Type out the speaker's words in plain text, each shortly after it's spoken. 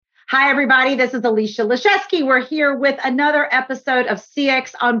Hi, everybody. This is Alicia Leszewski. We're here with another episode of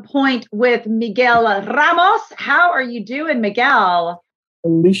CX on Point with Miguel Ramos. How are you doing, Miguel?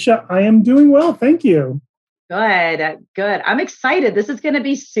 Alicia, I am doing well. Thank you. Good. I'm excited. This is going to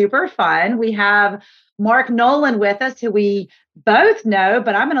be super fun. We have Mark Nolan with us, who we both know,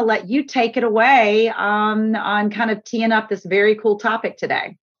 but I'm going to let you take it away on kind of teeing up this very cool topic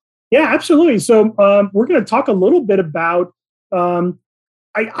today. Yeah, absolutely. So we're going to talk a little bit about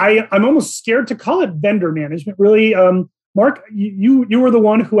I'm almost scared to call it vendor management. Really, Mark, you were the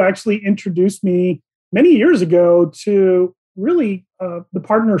one who actually introduced me many years ago to really the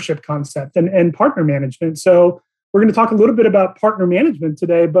partnership concept and partner management. So we're going to talk a little bit about partner management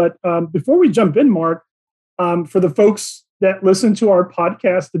today. But before we jump in, Mark, for the folks that listen to our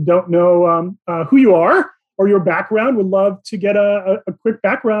podcast that don't know who you are or your background, would love to get a quick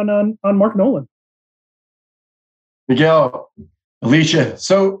background on Mark Nolan. Miguel, Alicia,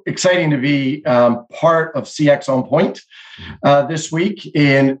 so exciting to be part of CX on Point this week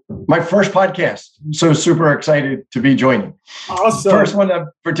in my first podcast. So super excited to be joining. Awesome. First one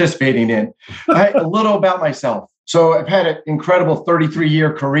I'm participating in. A little about myself. So I've had an incredible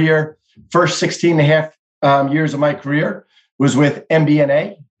 33-year career. First 16 and a half years of my career was with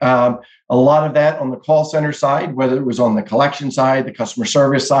MBNA. A lot of that on the call center side, whether it was on the collection side, the customer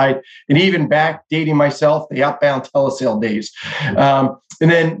service side, and even back dating myself, the outbound telesale days. And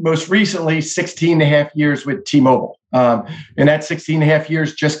then most recently, 16 and a half years with T-Mobile. And that 16 and a half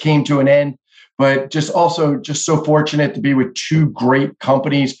years just came to an end, but just so fortunate to be with two great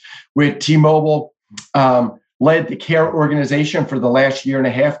companies. With T-Mobile, led the care organization for the last year and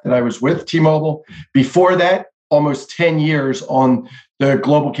a half that I was with T-Mobile. Before that, almost 10 years on the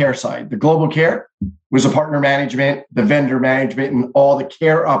global care side. The global care was a partner management, the vendor management, and all the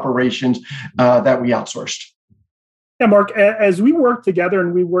care operations that we outsourced. Yeah, Mark, as we worked together,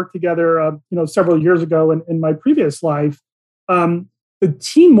 and we worked together several years ago in my previous life, the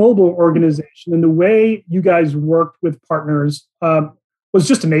T-Mobile organization and the way you guys worked with partners was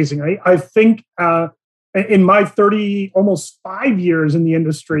just amazing. I think in my 30, almost 5 years in the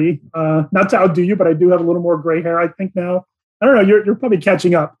industry, not to outdo you, but I do have a little more gray hair, I think now. I don't know, you're probably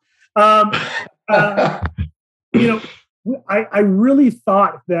catching up. I really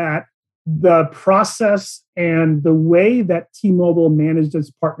thought that the process and the way that T-Mobile managed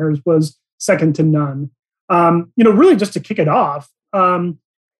its partners was second to none. Really just to kick it off, in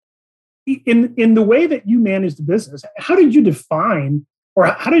the way that you manage the business, how did you define or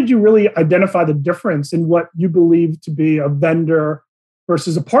how did you really identify the difference in what you believe to be a vendor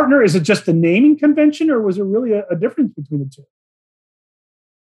versus a partner? Is it just the naming convention, or was there really a difference between the two?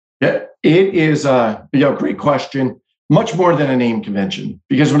 Yeah, it is a great question. Much more than a name convention,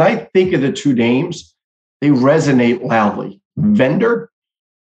 because when I think of the two names, they resonate loudly. Vendor,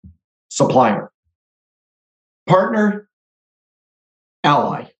 supplier, partner,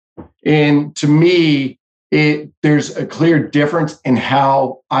 ally. And to me, there's a clear difference in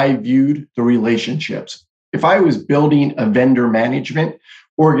how I viewed the relationships. If I was building a vendor management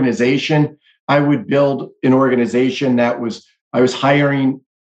organization, I would build an organization I was hiring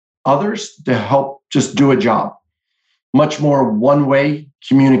others to help just do a job. Much more one-way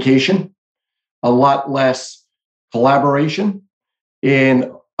communication, a lot less collaboration,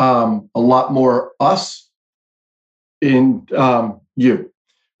 and a lot more us in you.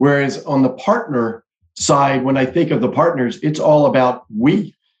 Whereas on the partner side, when I think of the partners, it's all about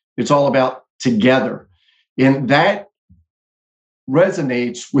we. It's all about together. And that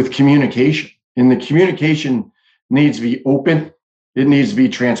resonates with communication. And the communication needs to be open, it needs to be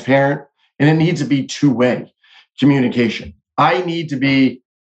transparent, and it needs to be two-way communication. I need to be,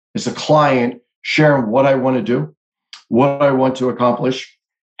 as a client, sharing what I want to do, what I want to accomplish,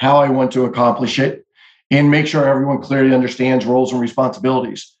 how I want to accomplish it, and make sure everyone clearly understands roles and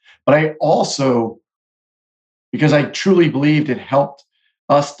responsibilities. But I also, because I truly believed it helped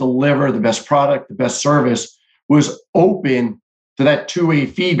us deliver the best product, the best service, was open to that two-way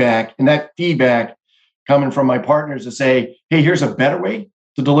feedback, and that feedback coming from my partners to say, hey, here's a better way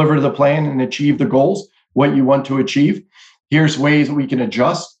to deliver the plan and achieve the goals, what you want to achieve. Here's ways that we can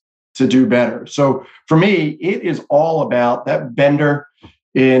adjust to do better. So for me, it is all about that vendor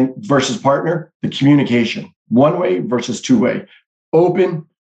versus partner, the communication, one way versus two way, open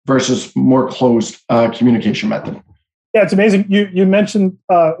versus more closed communication method. Yeah, it's amazing. You mentioned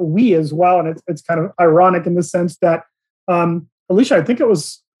we as well, and it's kind of ironic in the sense that, Alicia, I think it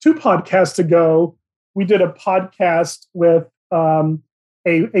was 2 podcasts ago, we did a podcast with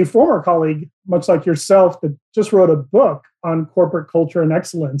a former colleague, much like yourself, that just wrote a book on corporate culture and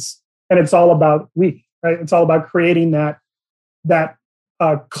excellence, and it's all about we, right? It's all about creating that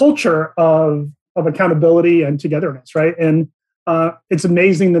culture of accountability and togetherness, right? And it's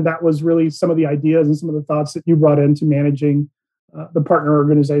amazing that was really some of the ideas and some of the thoughts that you brought into managing the partner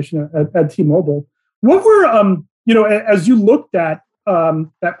organization at T-Mobile. What were, as you looked at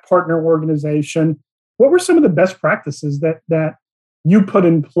that partner organization, what were some of the best practices that you put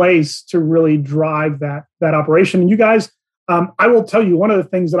in place to really drive that operation? And you guys, I will tell you, one of the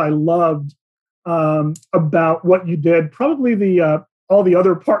things that I loved about what you did, probably all the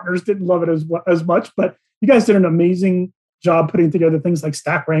other partners didn't love it as much, but you guys did an amazing job putting together things like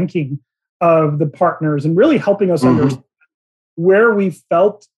stack ranking of the partners and really helping us understand where we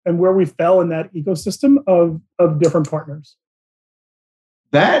felt and where we fell in that ecosystem of different partners.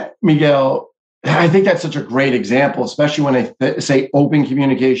 That, Miguel, I think that's such a great example, especially when I say open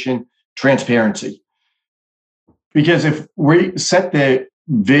communication, transparency. Because if we set the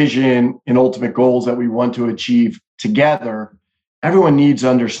vision and ultimate goals that we want to achieve together, everyone needs to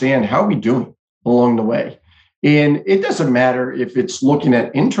understand how are we doing along the way. And it doesn't matter if it's looking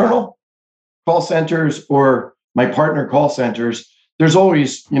at internal call centers or my partner call centers. There's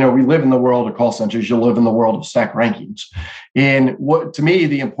always, we live in the world of call centers. You live in the world of stack rankings. And what, to me,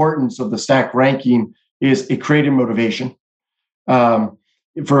 the importance of the stack ranking is it created motivation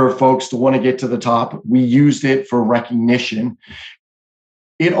for folks to want to get to the top. We used it for recognition.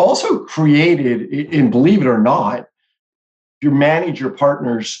 It also created, and believe it or not, if you manage your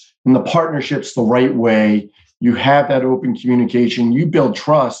partners and the partnerships the right way, you have that open communication, you build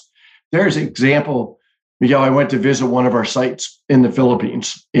trust. There's an example, Miguel, I went to visit one of our sites in the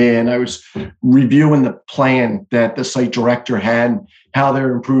Philippines, and I was reviewing the plan that the site director had, how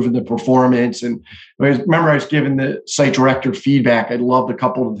they're improving the performance. And I was giving the site director feedback. I loved a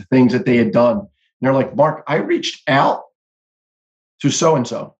couple of the things that they had done. And they're like, Mark, I reached out to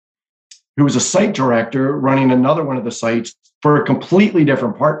so-and-so, who was a site director running another one of the sites for a completely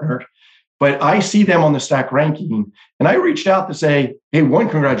different partner. But I see them on the stack ranking, and I reached out to say, hey,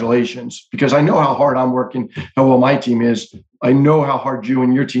 congratulations, because I know how hard I'm working, how well my team is. I know how hard you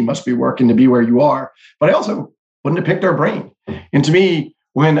and your team must be working to be where you are. But I also wanted to pick their brain. And to me,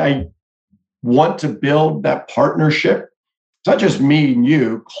 when I want to build that partnership, it's not just me and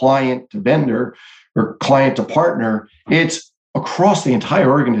you, client to vendor or client to partner, it's across the entire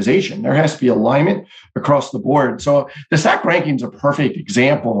organization. There has to be alignment across the board. So the stack ranking is a perfect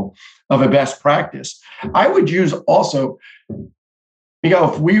example of a best practice. I would use also,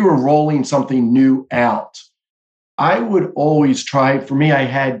 if we were rolling something new out, I would always try, for me, I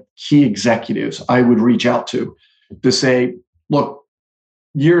had key executives I would reach out to say, look,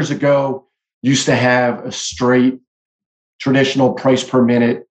 years ago, used to have a straight traditional price per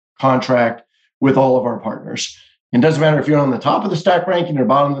minute contract with all of our partners. It doesn't matter if you're on the top of the stack ranking or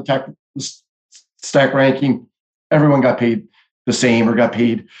bottom of the stack ranking, everyone got paid the same or got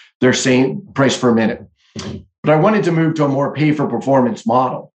paid their same price per minute. But I wanted to move to a more pay for performance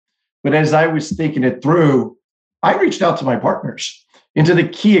model. But as I was thinking it through, I reached out to my partners and to the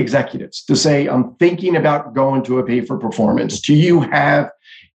key executives to say, I'm thinking about going to a pay for performance. Do you have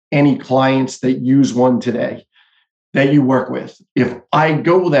any clients that use one today that you work with? If I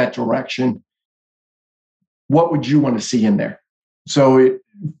go that direction, what would you want to see in there? So it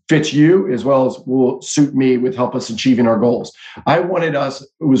fits you as well as will suit me with help us achieving our goals. I wanted it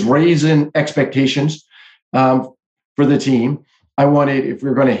was raising expectations for the team. I wanted, if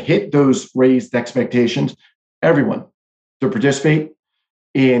we're going to hit those raised expectations, everyone to participate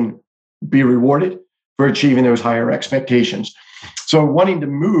and be rewarded for achieving those higher expectations. So wanting to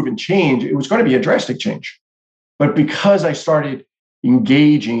move and change, it was going to be a drastic change. But because I started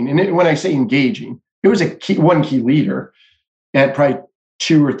engaging, and when I say engaging, it was one key leader at probably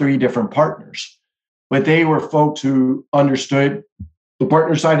 2 or 3 different partners, but they were folks who understood the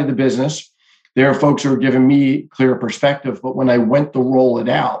partner side of the business. There are folks who were giving me clear perspective, but when I went to roll it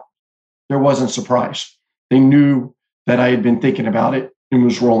out, there wasn't surprise. They knew that I had been thinking about it and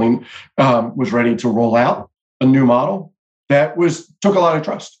was ready to roll out a new model that took a lot of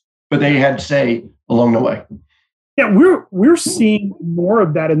trust, but they had say along the way. Yeah, we're seeing more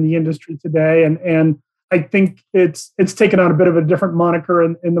of that in the industry today, and I think it's taken on a bit of a different moniker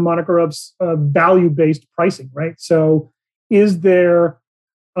in the moniker of value-based pricing, right? So, is there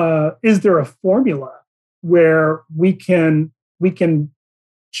a formula where we can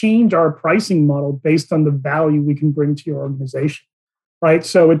change our pricing model based on the value we can bring to your organization, right?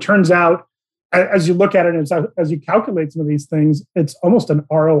 So it turns out, as you look at it, as you calculate some of these things, it's almost an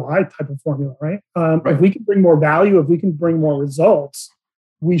ROI type of formula, right? Right. If we can bring more value, if we can bring more results,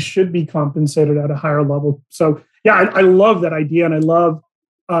 we should be compensated at a higher level. So yeah, I love that idea, and I love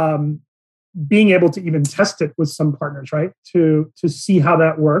being able to even test it with some partners, right? To see how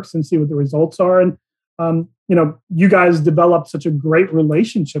that works and see what the results are. And you guys developed such a great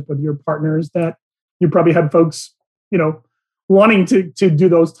relationship with your partners that you probably had folks, wanting to do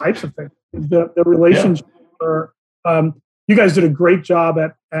those types of things. The relationship, you guys did a great job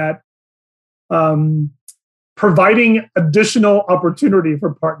at providing additional opportunity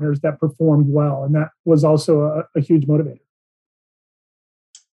for partners that performed well, and that was also a huge motivator.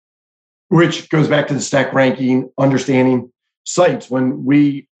 Which goes back to the stack ranking, understanding sites. When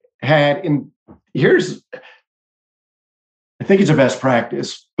we had, I think it's a best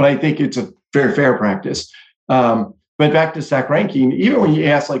practice, but I think it's a very fair practice. But back to stack ranking, even when you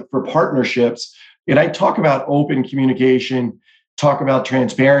ask like for partnerships, and I talk about open communication, talk about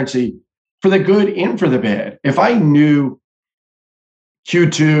transparency for the good and for the bad. If I knew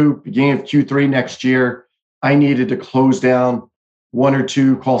Q2, beginning of Q3 next year, I needed to close down 1 or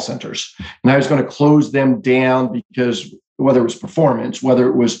 2 call centers, and I was going to close them down because whether it was performance, whether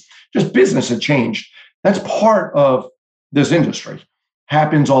it was just business had changed. That's part of this industry.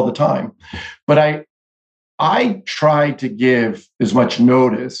 Happens all the time. But I tried to give as much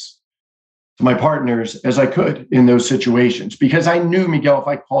notice to my partners as I could in those situations, because I knew, Miguel, if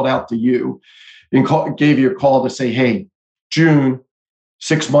I called out to you and gave you a call to say, hey, June,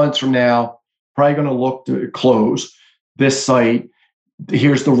 6 months from now, probably going to look to close this site.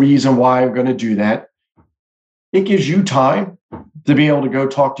 Here's the reason why I'm going to do that. It gives you time to be able to go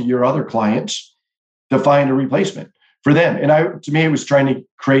talk to your other clients to find a replacement for them. And to me, it was trying to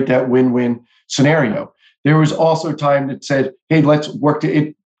create that win-win scenario. There was also time that said, hey, let's work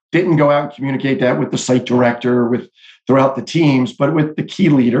it didn't go out and communicate that with the site director, throughout the teams, but with the key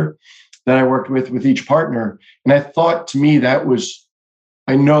leader that I worked with each partner. And I thought, to me,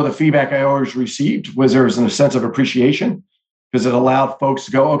 I know the feedback I always received was there was a sense of appreciation, because it allowed folks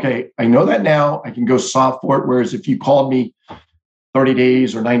to go, okay, I know that now, I can go solve for it. Whereas if you called me 30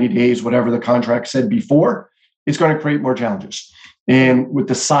 days or 90 days, whatever the contract said before, it's going to create more challenges. And with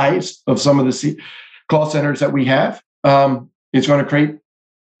the size of some of the call centers that we have, it's going to create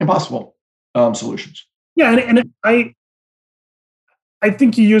impossible solutions. Yeah, and I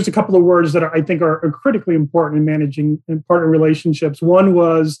think you used a couple of words that I think are critically important in managing partner relationships. One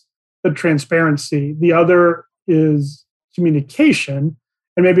was the transparency. The other is communication.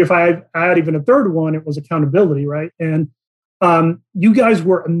 And maybe if I add even a third one, it was accountability, right? And you guys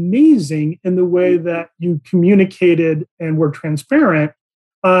were amazing in the way that you communicated and were transparent.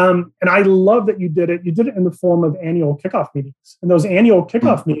 And I love that you did it. You did it in the form of annual kickoff meetings. And those annual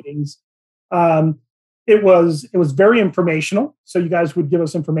kickoff meetings, it was very informational. So you guys would give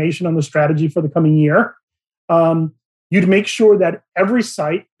us information on the strategy for the coming year. You'd make sure that every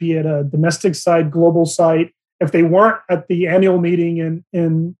site, be it a domestic site, global site, if they weren't at the annual meeting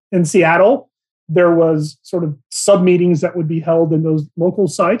in Seattle, there was sort of sub meetings that would be held in those local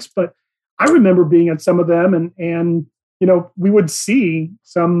sites. But I remember being at some of them, and we would see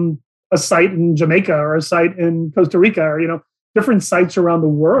a site in Jamaica or a site in Costa Rica, or different sites around the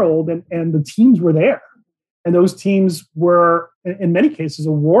world, and the teams were there, and those teams were in many cases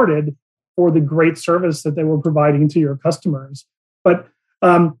awarded for the great service that they were providing to your customers. But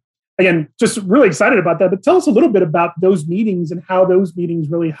again, just really excited about that. But tell us a little bit about those meetings and how those meetings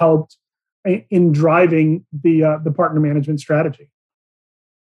really helped in driving the partner management strategy.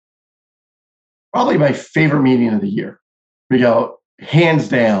 Probably my favorite meeting of the year, hands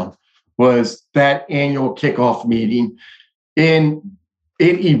down, was that annual kickoff meeting. And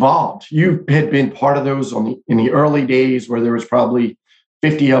it evolved. You had been part of those in the early days where there was probably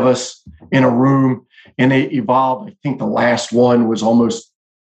 50 of us in a room, and it evolved. I think the last one was almost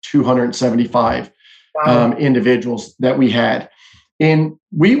 275 individuals that we had. And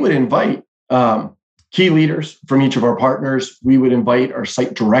we would invite key leaders from each of our partners. We would invite our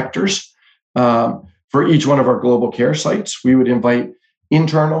site directors for each one of our global care sites. We would invite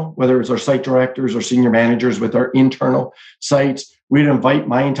internal, whether it's our site directors or senior managers with our internal sites. We'd invite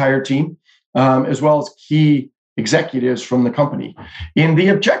my entire team, as well as key executives from the company. And the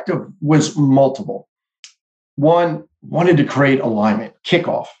objective was multiple. One, wanted to create alignment,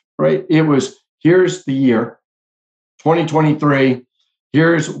 kickoff, right? It was, here's the year, 2023.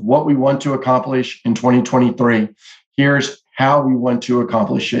 Here's what we want to accomplish in 2023. Here's how we want to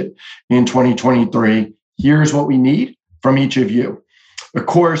accomplish it in 2023. Here's what we need from each of you. Of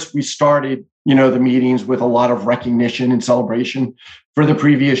course, we started, the meetings with a lot of recognition and celebration for the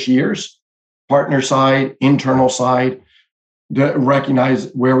previous years, partner side, internal side, to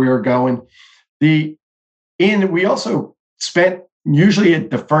recognize where we were going. And we also spent, usually at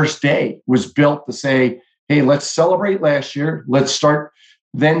the first day was built to say, hey, let's celebrate last year. Let's start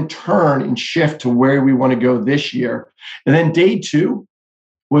then turn and shift to where we want to go this year. And then day 2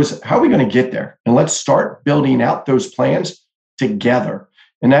 was, how are we going to get there? And let's start building out those plans together.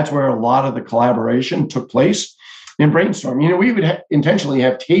 And that's where a lot of the collaboration took place in brainstorm. We would intentionally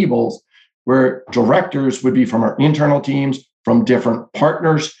have tables where directors would be from our internal teams, from different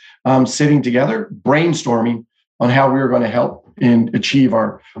partners, sitting together, brainstorming on how we were going to help and achieve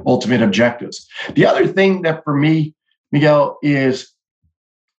our ultimate objectives. The other thing that for me, Miguel, is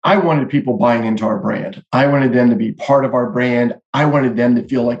I wanted people buying into our brand. I wanted them to be part of our brand. I wanted them to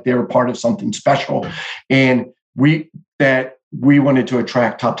feel like they were part of something special. And we wanted to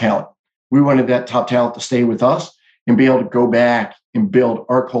attract top talent. We wanted that top talent to stay with us and be able to go back and build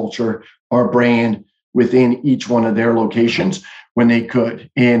our culture, our brand within each one of their locations when they could.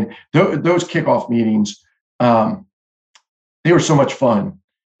 And those kickoff meetings, they were so much fun.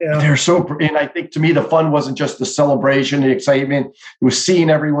 Yeah. And I think to me, the fun wasn't just the celebration, the excitement. It was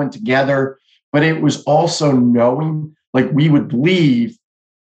seeing everyone together, but it was also knowing, like, we would leave,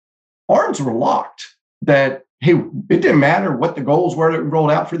 arms were locked, that, hey, it didn't matter what the goals were that we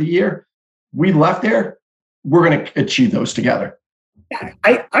rolled out for the year. We left there, we're going to achieve those together.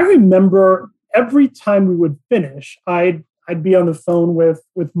 I remember every time we would finish, I'd be on the phone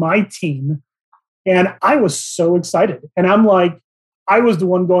with my team, and I was so excited. And I'm like, I was the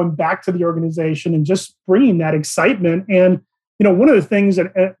one going back to the organization and just bringing that excitement. And, one of the things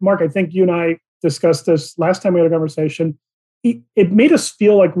that, Mark, I think you and I discussed this last time we had a conversation, it made us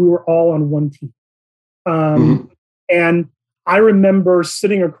feel like we were all on one team. And I remember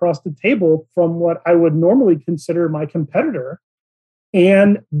sitting across the table from what I would normally consider my competitor,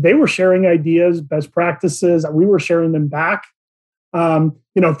 and they were sharing ideas, best practices. We were sharing them back.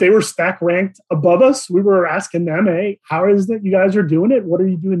 If they were stack ranked above us, we were asking them, hey, how is it you guys are doing it? What are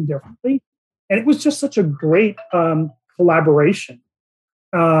you doing differently? And it was just such a great collaboration.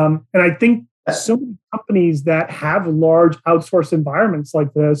 And I think so many companies that have large outsourced environments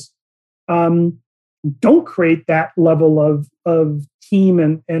like this don't create that level of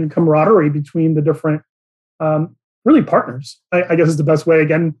team and camaraderie between the different really partners. I guess is the best way.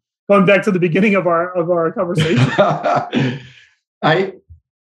 Again, going back to the beginning of our conversation.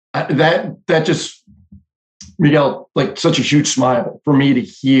 That just, Miguel, like, such a huge smile for me to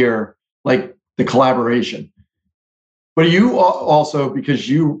hear, like, the collaboration. But you also, because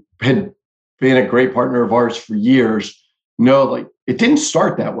you had been a great partner of ours for years, know, like, it didn't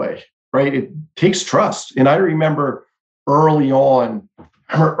start that way, right? It takes trust. And I remember early on,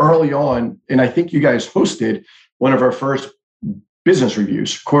 and I think you guys hosted one of our first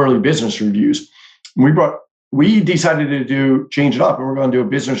quarterly business reviews. We decided to change it up, and we're going to do a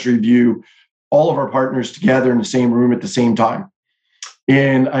business review, all of our partners together in the same room at the same time.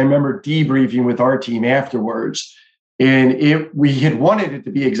 And I remember debriefing with our team afterwards, and we had wanted it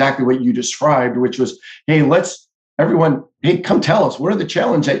to be exactly what you described, which was, hey, come tell us, what are the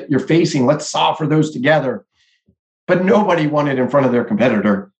challenges that you're facing? Let's solve for those together. But nobody wanted in front of their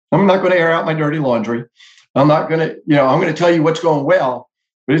competitor. I'm not going to air out my dirty laundry. I'm not going to, I'm going to tell you what's going well,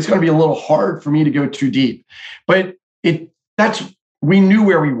 but it's going to be a little hard for me to go too deep. But we knew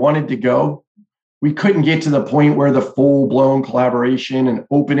where we wanted to go. We couldn't get to the point where the full-blown collaboration and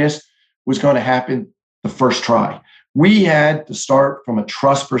openness was going to happen the first try. We had to start from a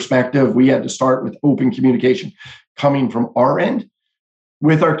trust perspective. We had to start with open communication coming from our end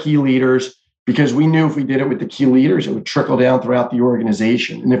with our key leaders, because we knew if we did it with the key leaders, it would trickle down throughout the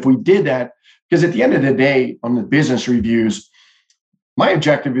organization. And if we did that, because at the end of the day, on the business reviews, my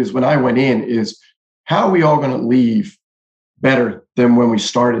objective is, when I went in, is how are we all going to leave better than when we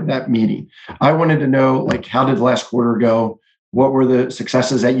started that meeting? I wanted to know, like, how did the last quarter go? What were the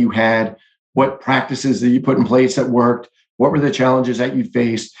successes that you had? What practices that you put in place that worked? What were the challenges that you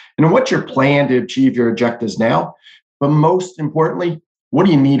faced? And what's your plan to achieve your objectives now? But most importantly, what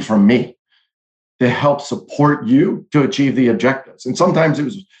do you need from me to help support you to achieve the objectives? And sometimes it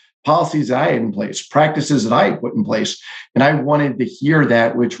was policies that I had in place, practices that I had put in place. And I wanted to hear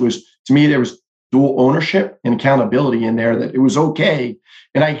that, which was, to me, there was dual ownership and accountability in there, that it was okay.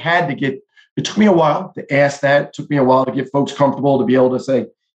 And I had to it took me a while to ask that. It took me a while to get folks comfortable to be able to say,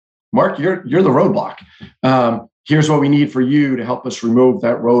 Mark, you're the roadblock. Here's what we need for you to help us remove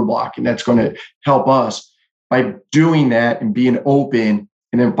that roadblock. And that's going to help us, by doing that and being open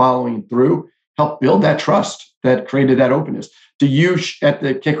and then following through, help build that trust that created that openness. To you at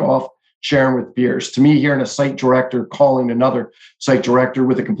the kickoff, sharing with peers. To me, hearing a site director calling another site director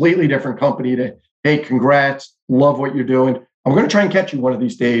with a completely different company to, hey, congrats, love what you're doing. I'm going to try and catch you one of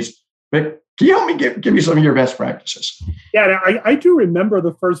these days, but can you help me give me some of your best practices? Yeah, I do remember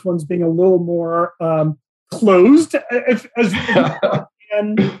the first ones being a little more closed,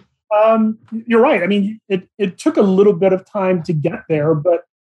 And you're right. I mean, it took a little bit of time to get there, but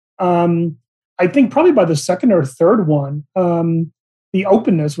I think probably by the second or third one, the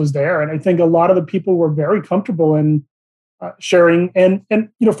openness was there, and I think a lot of the people were very comfortable in sharing. And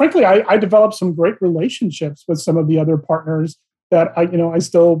frankly, I developed some great relationships with some of the other partners that I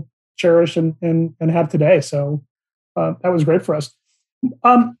still cherish and have today. So that was great for us.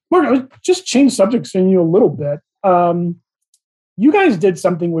 Mark, I would just change subjects in you a little bit. You guys did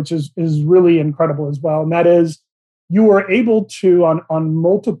something which is really incredible as well, and that is you were able to on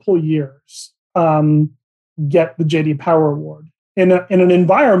multiple years get the JD Power Award in an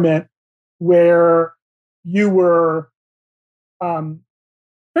environment where you were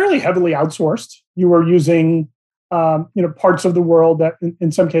fairly heavily outsourced. You were using parts of the world that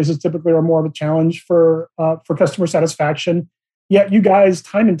in some cases typically are more of a challenge for customer satisfaction. Yet you guys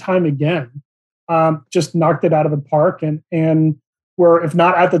time and time again just knocked it out of the park and were, if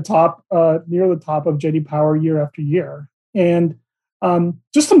not at the top, near the top of JD Power year after year. And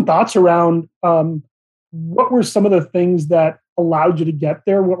just some thoughts around what were some of the things that allowed you to get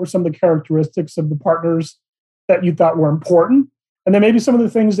there? What were some of the characteristics of the partners that you thought were important? And then maybe some of the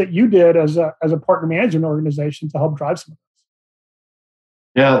things that you did as a partner management organization to help drive some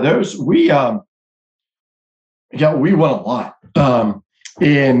of those. Yeah, we won a lot.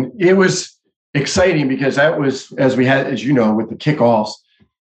 And it was exciting because that was, as we had, as you know, with the kickoffs,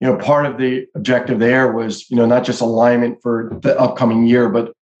 part of the objective there was, not just alignment for the upcoming year,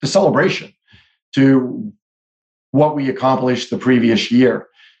 but the celebration to what we accomplished the previous year.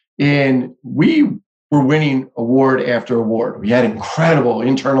 And we were winning award after award. We had incredible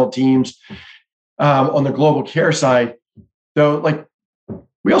internal teams on the global care side, though,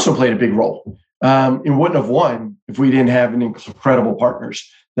 we also played a big role. And wouldn't have won if we didn't have an incredible partners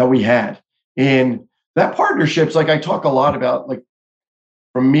that we had. And that partnerships, I talk a lot about,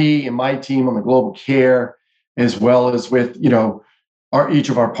 from me and my team on the global care, as well as with, each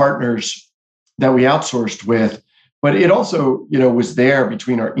of our partners that we outsourced with. But it also, was there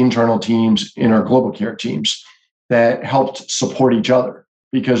between our internal teams and our global care teams that helped support each other,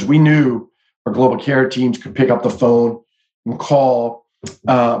 because we knew our global care teams could pick up the phone and call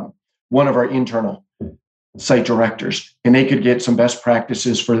one of our internal site directors, and they could get some best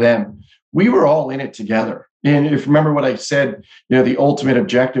practices for them. We were all in it together. And if you remember what I said, the ultimate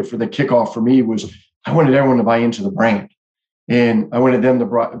objective for the kickoff for me was I wanted everyone to buy into the brand, and I wanted them to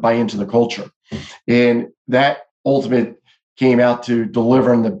buy into the culture. And that ultimate came out to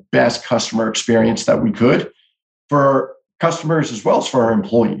delivering the best customer experience that we could for customers as well as for our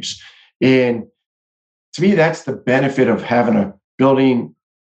employees. And to me, that's the benefit of building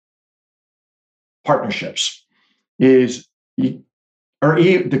partnerships is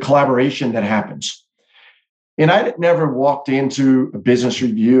the collaboration that happens. And I never walked into a business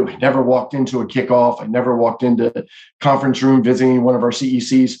review. I never walked into a kickoff. I never walked into a conference room visiting one of our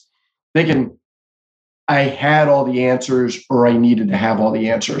CECs thinking I had all the answers or I needed to have all the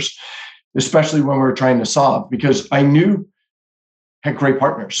answers, especially when we were trying to solve, because I knew I had great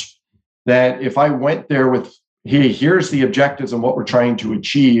partners that if I went there with, hey, here's the objectives and what we're trying to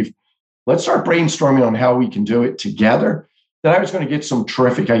achieve, let's start brainstorming on how we can do it together, that I was going to get some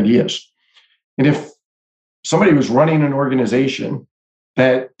terrific ideas. And if somebody was running an organization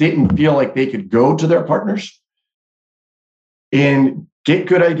that didn't feel like they could go to their partners and get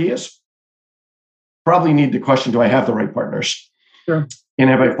good ideas, probably need to question, do I have the right partners? Sure. And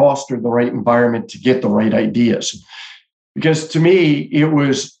have I fostered the right environment to get the right ideas? Because to me, it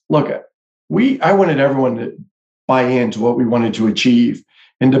was, I wanted everyone to buy into what we wanted to achieve.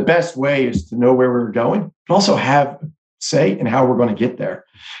 And the best way is to know where we were going, but also have say in how we're going to get there.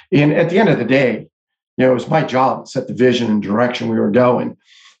 And at the end of the day, it was my job to set the vision and direction we were going,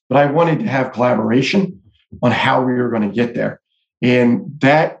 but I wanted to have collaboration on how we were going to get there. And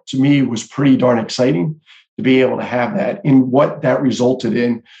that to me was pretty darn exciting to be able to have that. And what that resulted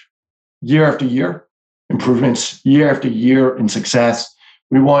in year after year, improvements, year after year in success.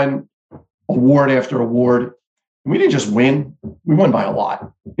 We won award after award. We didn't just win, we won by a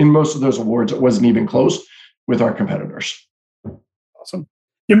lot. In most of those awards, it wasn't even close with our competitors. Awesome.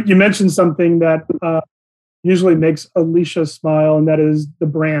 You mentioned something that usually makes Alicia smile, and that is the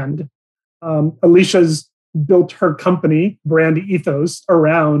brand. Alicia's built her company, Brand Ethos,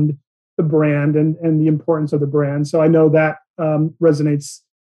 around the brand and the importance of the brand. So I know that resonates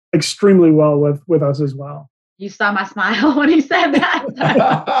extremely well with us as well. You saw my smile when he said that.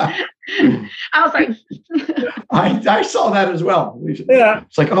 I was like, I saw that as well. Yeah,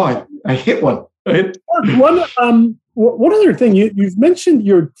 it's like, oh, I hit one. One other thing, you've mentioned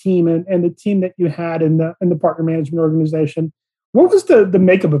your team and the team that you had in the partner management organization. What was the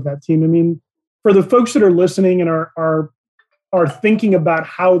makeup of that team? I mean, for the folks that are listening and are thinking about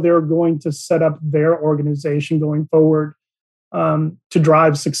how they're going to set up their organization going forward, to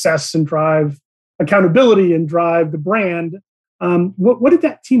drive success and drive accountability and drive the brand, what did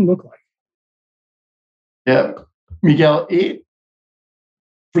that team look like? Yeah, Miguel,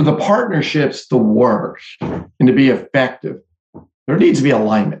 for the partnerships to work and to be effective, there needs to be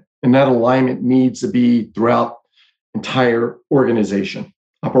alignment. And that alignment needs to be throughout the entire organization,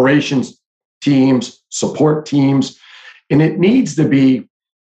 operations teams, support teams. And it needs to be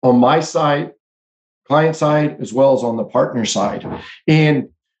on my side, client side, as well as on the partner side. And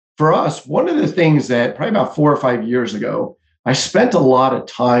for us, one of the things that probably about 4 or 5 years ago, I spent a lot of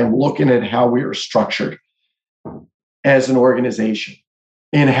time looking at how we were structured as an organization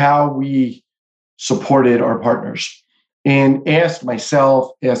and how we supported our partners, and asked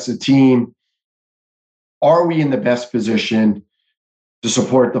myself, asked the team, are we in the best position to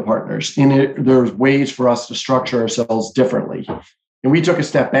support the partners? And there's ways for us to structure ourselves differently. And we took a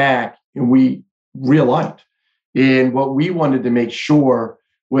step back and we realigned. And what we wanted to make sure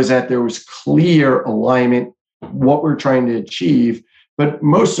was that there was clear alignment, what we're trying to achieve. But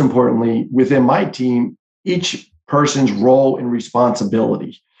most importantly, within my team, each person's role and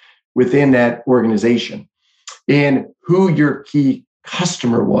responsibility within that organization, and who your key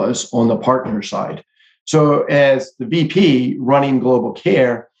customer was on the partner side. So as the VP running global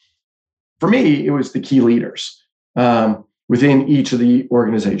care, for me, it was the key leaders within each of the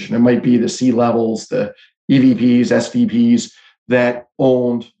organization. It might be the C-levels, the EVPs, SVPs that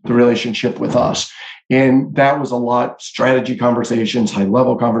owned the relationship with us. And that was a lot strategy conversations,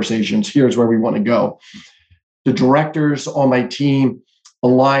 high-level conversations. Here's where we want to go. The directors on my team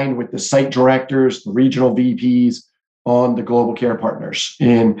aligned with the site directors, the regional VPs on the global care partners.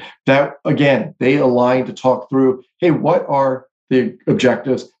 And that, again, they aligned to talk through, hey, what are the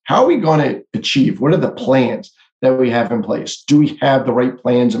objectives? How are we going to achieve? What are the plans that we have in place? Do we have the right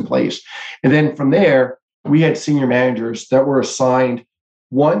plans in place? And then from there, we had senior managers that were assigned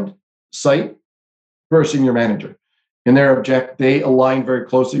one site per senior manager. And they aligned very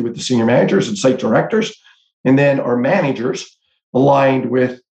closely with the senior managers and site directors. And then our managers aligned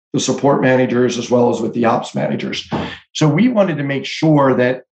with the support managers as well as with the ops managers. So we wanted to make sure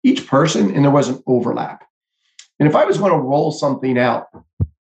that each person, and there was an overlap. And if I was going to roll something out,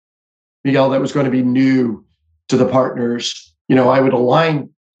 Miguel, that was going to be new to the partners, I would align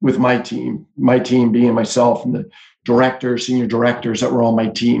with my team being myself and the directors, senior directors that were on my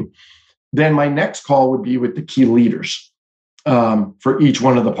team. Then my next call would be with the key leaders for each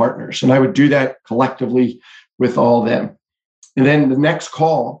one of the partners. And I would do that collectively with all of them. And then the next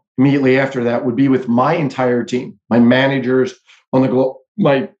call immediately after that would be with my entire team, my managers on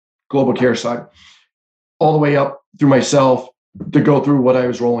my global care side, all the way up through myself to go through what I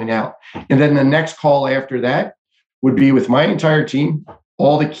was rolling out. And then the next call after that would be with my entire team,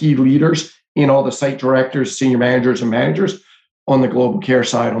 all the key leaders and all the site directors, senior managers, and managers on the global care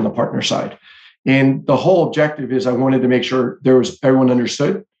side, on the partner side. And the whole objective is I wanted to make sure everyone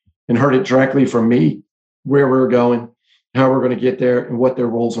understood and heard it directly from me, where we're going, how we're going to get there, and what their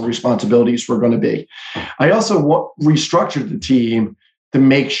roles and responsibilities were going to be. I also restructured the team to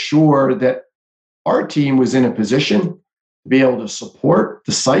make sure that our team was in a position to be able to support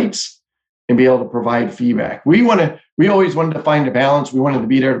the sites and be able to provide feedback. We always wanted to find a balance. We wanted to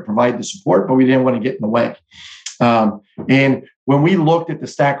be there to provide the support, but we didn't want to get in the way. And when we looked at the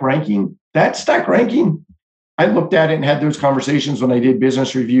stack ranking, I looked at it and had those conversations when I did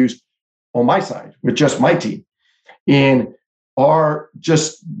business reviews on my side with just my team. And are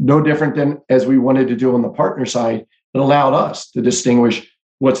just no different than as we wanted to do on the partner side. It allowed us to distinguish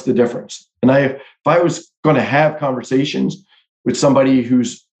what's the difference. And if I was going to have conversations with somebody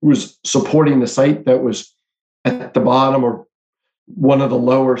who's supporting the site that was at the bottom or one of the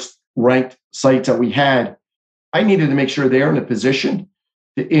lower ranked sites that we had, I needed to make sure they're in a position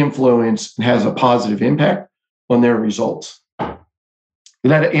to influence and has a positive impact on their results. Did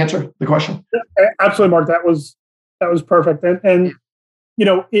that answer the question? Absolutely, Mark. That was perfect. And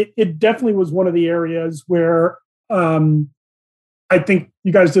it definitely was one of the areas where I think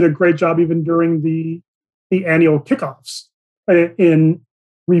you guys did a great job even during the annual kickoffs in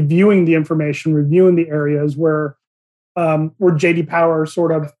reviewing the information, reviewing the areas where JD Power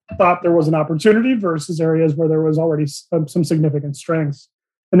sort of thought there was an opportunity versus areas where there was already some significant strengths.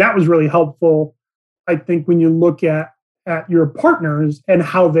 And that was really helpful, I think, when you look at your partners and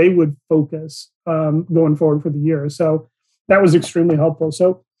how they would focus going forward for the year. So that was extremely helpful.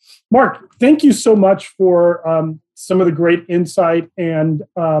 So, Mark, thank you so much for some of the great insight. And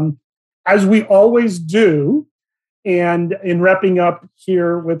as we always do, And in wrapping up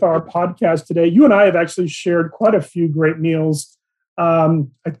here with our podcast today, you and I have actually shared quite a few great meals. I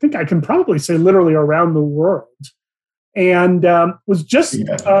think I can probably say literally around the world. And was just,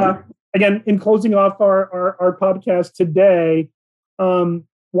 again, in closing off our podcast today, want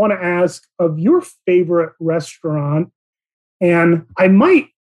to ask of your favorite restaurant. And I might,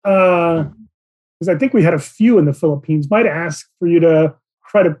 because I think we had a few in the Philippines, might ask for you to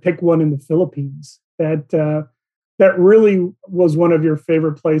try to pick one in the Philippines that really was one of your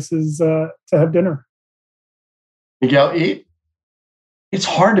favorite places to have dinner. Miguel, it's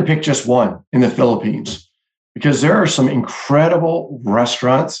hard to pick just one in the Philippines because there are some incredible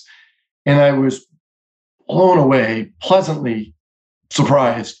restaurants, and I was blown away, pleasantly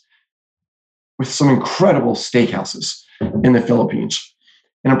surprised with some incredible steakhouses in the Philippines.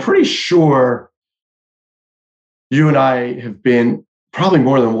 And I'm pretty sure you and I have been probably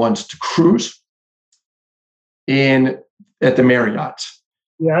more than once to cruise at the Marriott.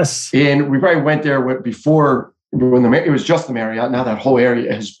 Yes. And we probably went there before when it was just the Marriott. Now that whole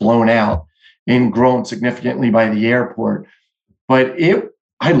area has blown out and grown significantly by the airport. But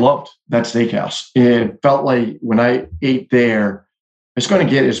I loved that steakhouse. It felt like when I ate there, it's going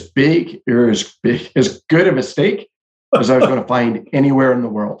to get as big or as good of a steak as I was going to find anywhere in the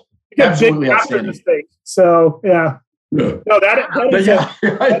world. Absolutely outstanding. So yeah. No, that is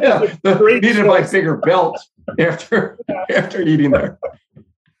needed my bigger belt after eating there.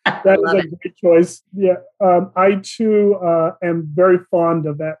 That is a great choice. Yeah, I too am very fond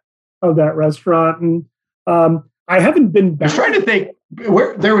of that restaurant, and I haven't been back. I was trying to think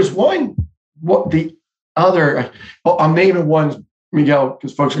where there was one. What the other? Well, I'm naming ones, Miguel,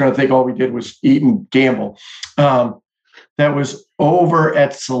 because folks are going to think all we did was eat and gamble. That was over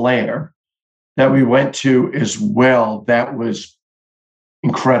at Solaire that we went to as well. That was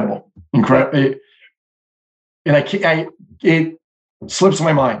incredible. And it slips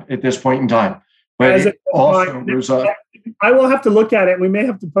my mind at this point in time. But I will have to look at it. We may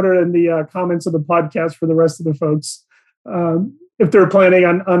have to put it in the comments of the podcast for the rest of the folks if they're planning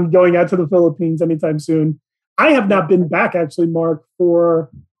on going out to the Philippines anytime soon. I have not been back, actually, Mark,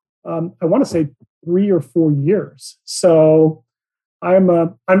 for I want to say 3 or 4 years. So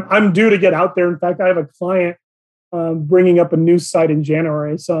I'm due to get out there. In fact, I have a client bringing up a new site in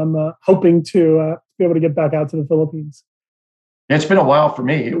January, so I'm hoping to be able to get back out to the Philippines. It's been a while for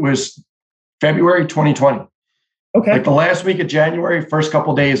me. It was February 2020. Okay. Like the last week of January, first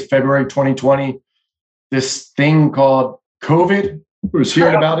couple of days, February 2020, this thing called COVID, I was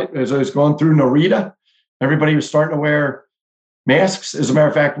hearing about it as I was going through Narita. Everybody was starting to wear masks. As a matter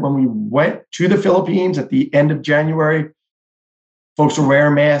of fact, when we went to the Philippines at the end of January, folks were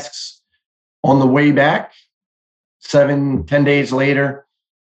wearing masks. On the way back, 7-10 days later,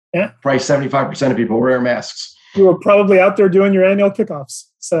 probably 75% of people were wearing masks. You were probably out there doing your annual kickoffs.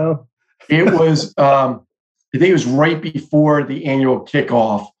 So it was, I think it was right before the annual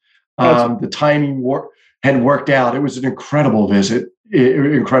kickoff. The timing had worked out. It was an incredible visit,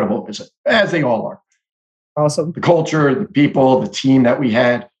 as they all are. Awesome. The culture, the people, the team that we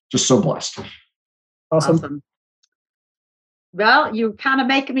had, just so blessed. Awesome. Well, you kind of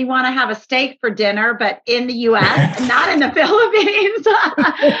making me want to have a steak for dinner, but in the U.S., not in the Philippines.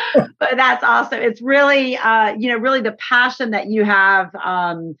 But that's awesome. It's really, really the passion that you have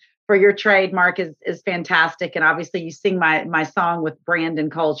for your trademark is fantastic. And obviously you sing my song with brand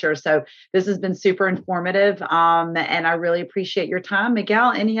and culture. So this has been super informative. And I really appreciate your time.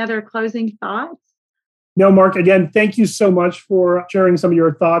 Miguel, any other closing thoughts? No, Mark, again, thank you so much for sharing some of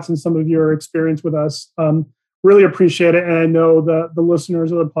your thoughts and some of your experience with us. Really appreciate it. And I know the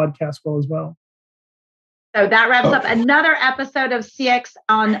listeners of the podcast will as well. So that wraps up another episode of CX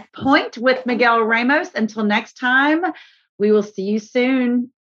On Point with Miguel Ramos. Until next time, we will see you soon.